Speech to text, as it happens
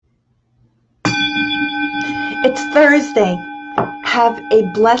It's Thursday. Have a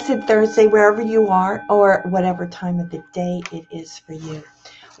blessed Thursday wherever you are or whatever time of the day it is for you.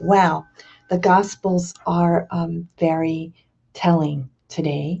 Wow, the Gospels are very telling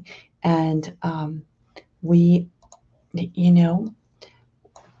today. And we,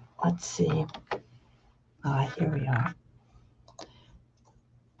 let's see. Here we are.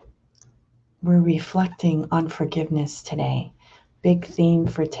 We're reflecting on forgiveness today. Big theme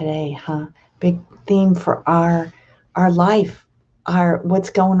for today, huh? Big theme for our life, our what's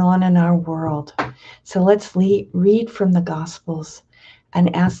going on in our world. So let's read from the Gospels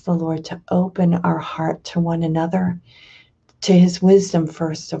and ask the Lord to open our heart to one another, to his wisdom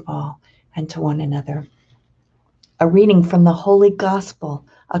first of all, and to one another. A reading from the Holy Gospel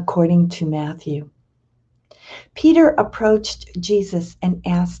according to Matthew. Peter approached Jesus and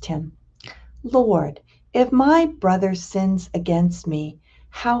asked him, Lord, if my brother sins against me,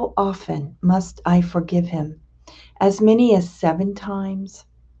 how often must I forgive him? As many as 7 times?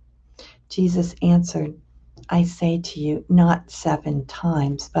 Jesus answered, I say to you, not 7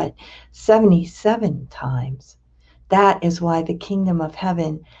 times, but 77 times. That is why the kingdom of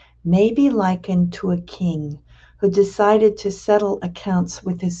heaven may be likened to a king who decided to settle accounts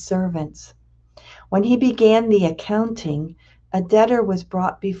with his servants. When he began the accounting, a debtor was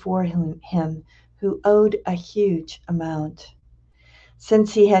brought before him who owed a huge amount.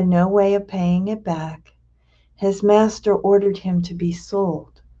 Since he had no way of paying it back, his master ordered him to be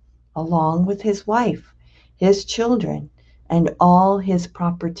sold, along with his wife, his children, and all his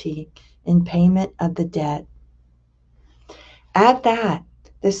property in payment of the debt. At that,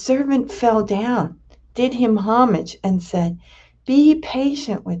 the servant fell down, did him homage, and said, Be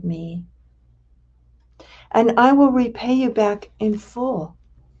patient with me, and I will repay you back in full.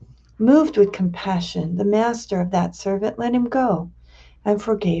 Moved with compassion, the master of that servant let him go and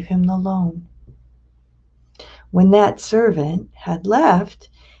forgave him the loan. When that servant had left,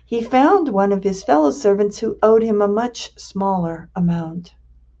 he found one of his fellow servants who owed him a much smaller amount.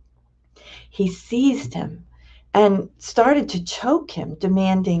 He seized him and started to choke him,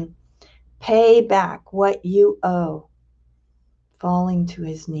 demanding, Pay back what you owe. Falling to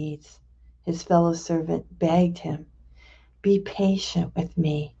his knees, his fellow servant begged him, Be patient with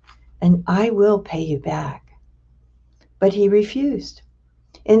me, and I will pay you back. But he refused.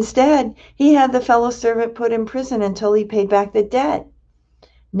 Instead, he had the fellow servant put in prison until he paid back the debt.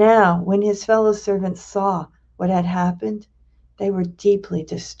 Now, when his fellow servants saw what had happened, they were deeply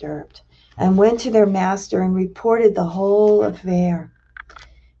disturbed and went to their master and reported the whole affair.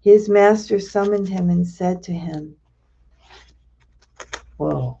 His master summoned him and said to him,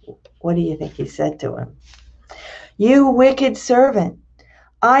 Whoa, what do you think he said to him? You wicked servant,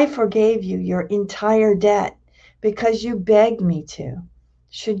 I forgave you your entire debt because you begged me to.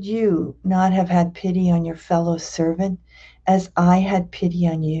 Should you not have had pity on your fellow servant as I had pity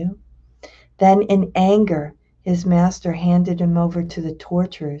on you? Then in anger, his master handed him over to the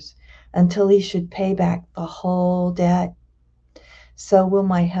torturers until he should pay back the whole debt. So will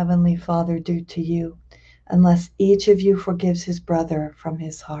my heavenly Father do to you, unless each of you forgives his brother from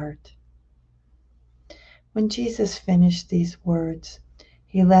his heart. When Jesus finished these words,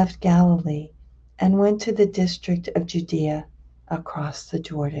 he left Galilee and went to the district of Judea across the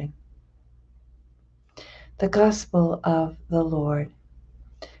Jordan. The Gospel of the Lord.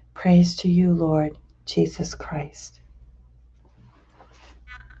 Praise to you, Lord Jesus Christ.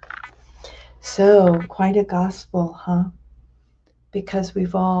 So, quite a gospel, huh? Because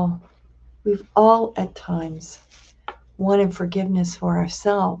we've all at times wanted forgiveness for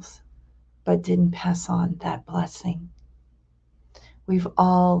ourselves, but didn't pass on that blessing. We've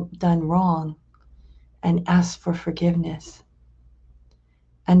all done wrong and asked for forgiveness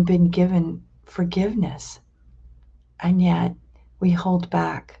and been given forgiveness. And yet we hold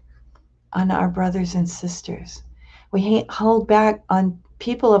back on our brothers and sisters. We hold back on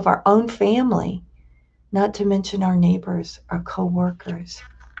people of our own family, not to mention our neighbors, our co-workers.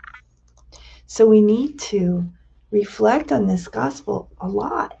 So we need to reflect on this gospel a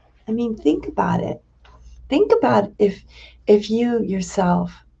lot. I mean, think about it. Think about if you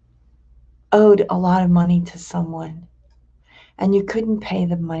yourself owed a lot of money to someone and you couldn't pay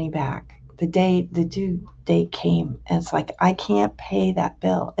the money back. The due date came and it's like, I can't pay that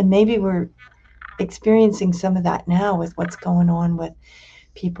bill. And maybe we're experiencing some of that now with what's going on with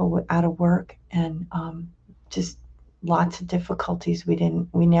people out of work and just lots of difficulties we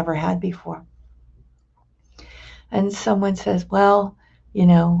never had before. And someone says, well,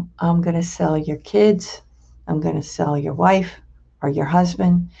 I'm going to sell your kids. I'm going to sell your wife or your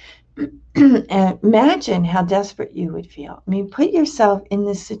husband And imagine how desperate you would feel. I mean, put yourself in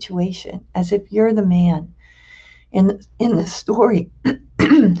this situation as if you're the man in the story.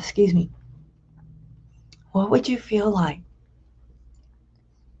 Excuse me. What would you feel like?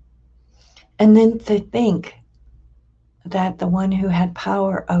 And then to think that the one who had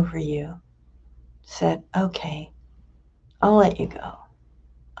power over you said, "Okay, I'll let you go.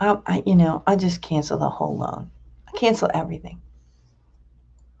 I'll just cancel the whole loan. I cancel everything."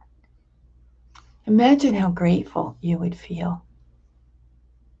 Imagine how grateful you would feel.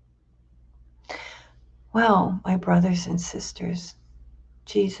 Well, my brothers and sisters,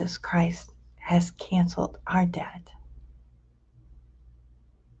 Jesus Christ has canceled our debt.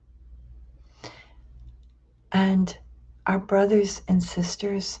 And our brothers and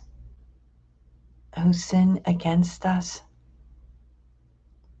sisters who sin against us,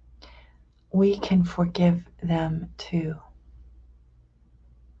 we can forgive them too.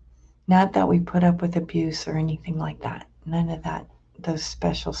 Not that we put up with abuse or anything like that. None of that. Those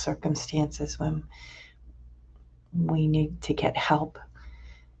special circumstances when we need to get help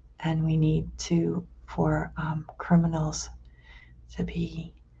and we need to, for criminals to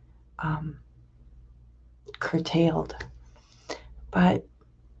be curtailed. But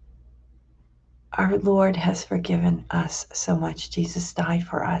our Lord has forgiven us so much. Jesus died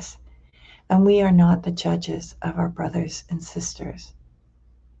for us. And we are not the judges of our brothers and sisters.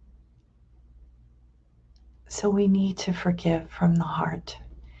 So we need to forgive from the heart.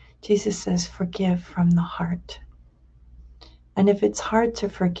 Jesus says, forgive from the heart. And if it's hard to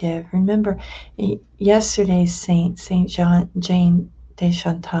forgive, remember yesterday's saint, Jane de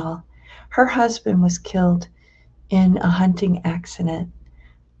Chantal, her husband was killed in a hunting accident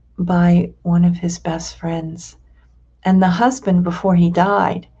by one of his best friends. And the husband, before he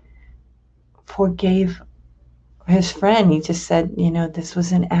died, forgave his friend. He just said, this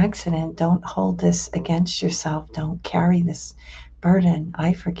was an accident. Don't hold this against yourself. Don't carry this burden.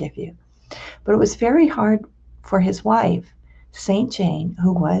 I forgive you. But it was very hard for his wife, Saint Jane,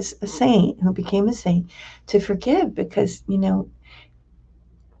 who was a saint, who became a saint, to forgive because,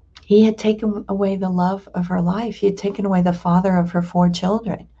 he had taken away the love of her life. He had taken away the father of her 4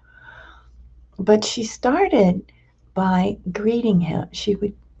 children. But she started by greeting him. She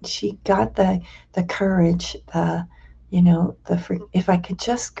got the courage, if I could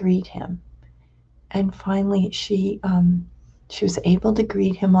just greet him. And finally she was able to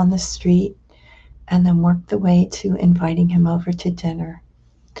greet him on the street and then worked the way to inviting him over to dinner.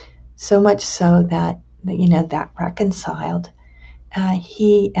 So much so that, that reconciled.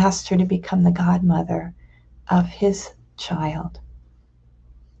 He asked her to become the godmother of his child.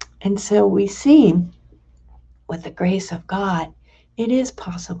 And so we see, with the grace of God, it is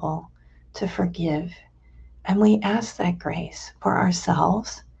possible to forgive. And we ask that grace for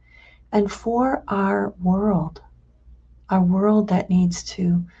ourselves and for our world that needs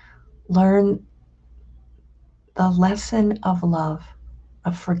to learn the lesson of love,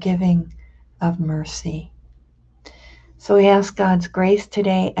 of forgiving, of mercy. So we ask God's grace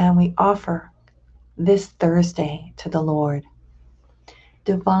today and we offer this Thursday to the Lord.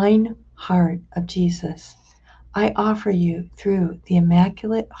 Divine Heart of Jesus, I offer you through the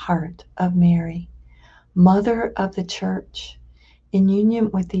Immaculate Heart of Mary, Mother of the Church, in union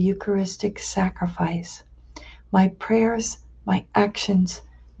with the Eucharistic sacrifice, my prayers, my actions,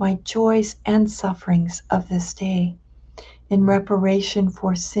 my joys and sufferings of this day, in reparation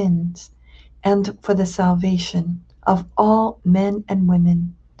for sins and for the salvation of all men and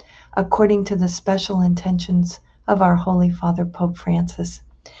women, according to the special intentions of our Holy Father Pope Francis,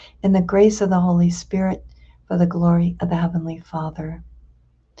 in the grace of the Holy Spirit, for the glory of the Heavenly Father.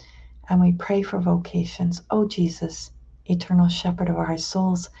 And we pray for vocations. O Jesus, eternal shepherd of our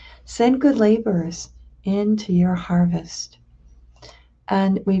souls, send good laborers into your harvest.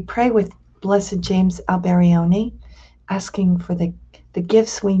 And we pray with Blessed James Alberione, asking for the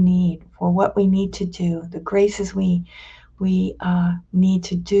gifts we need, for what we need to do, the graces we need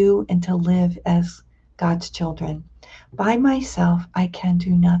to do and to live as God's children. By myself, I can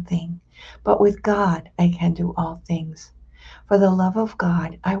do nothing, but with God, I can do all things. For the love of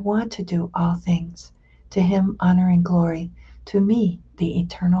God, I want to do all things. To him, honor and glory. To me, the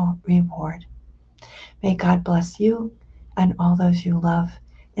eternal reward. May God bless you and all those you love.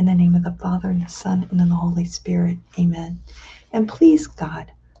 In the name of the Father, and the Son, and the Holy Spirit. Amen. And please,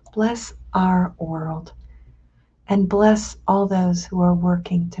 God, bless our world and bless all those who are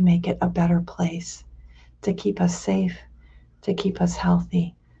working to make it a better place, to keep us safe, to keep us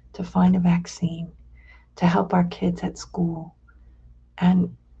healthy, to find a vaccine, to help our kids at school,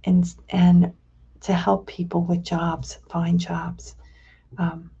 and to help people with jobs, find jobs,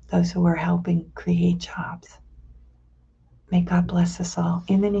 those who are helping create jobs. May God bless us all.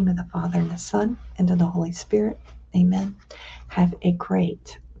 In the name of the Father, and the Son, and of the Holy Spirit. Amen. Have a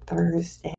great Thursday.